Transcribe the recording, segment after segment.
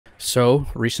So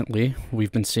recently,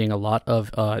 we've been seeing a lot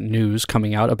of news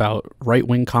coming out about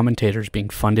right-wing commentators being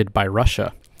funded by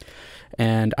Russia.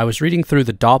 And I was reading through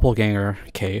the Doppelganger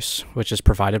case, which is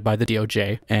provided by the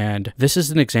DOJ, and this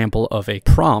is an example of a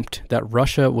prompt that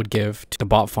Russia would give to the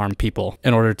bot farm people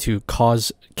in order to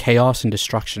cause chaos and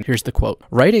destruction. Here's the quote.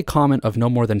 Write a comment of no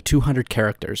more than 200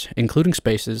 characters, including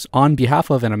spaces, on behalf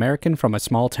of an American from a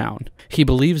small town. He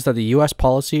believes that the U.S.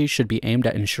 policy should be aimed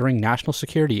at ensuring national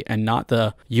security and not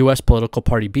the U.S. political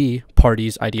party B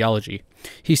party's ideology.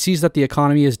 He sees that the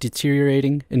economy is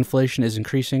deteriorating, inflation is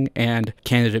increasing, and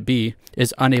candidate B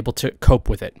is unable to cope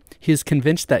with it. He is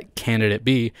convinced that candidate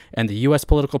B and the U.S.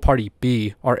 political party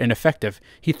B are ineffective.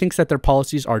 He thinks that their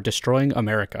policies are destroying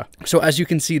America. So as you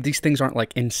can see, these things aren't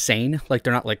like insane. Like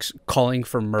they're not like calling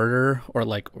for murder or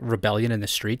like rebellion in the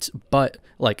streets, but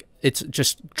like it's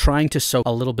just trying to sow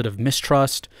a little bit of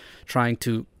mistrust, trying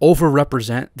to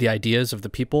overrepresent the ideas of the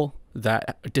people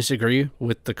that disagree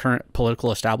with the current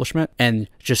political establishment and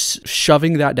just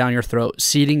shoving that down your throat,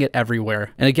 seeding it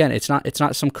everywhere. And again, it's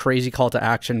not some crazy call to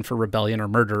action for rebellion or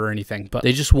murder or anything, but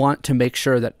they just want to make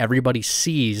sure that everybody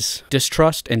sees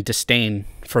distrust and disdain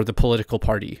for the political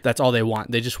party. That's all they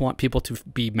want. They just want people to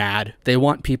be mad. They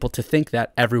want people to think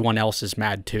that everyone else is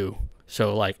mad too.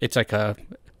 So like it's like a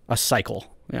cycle.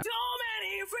 Yeah.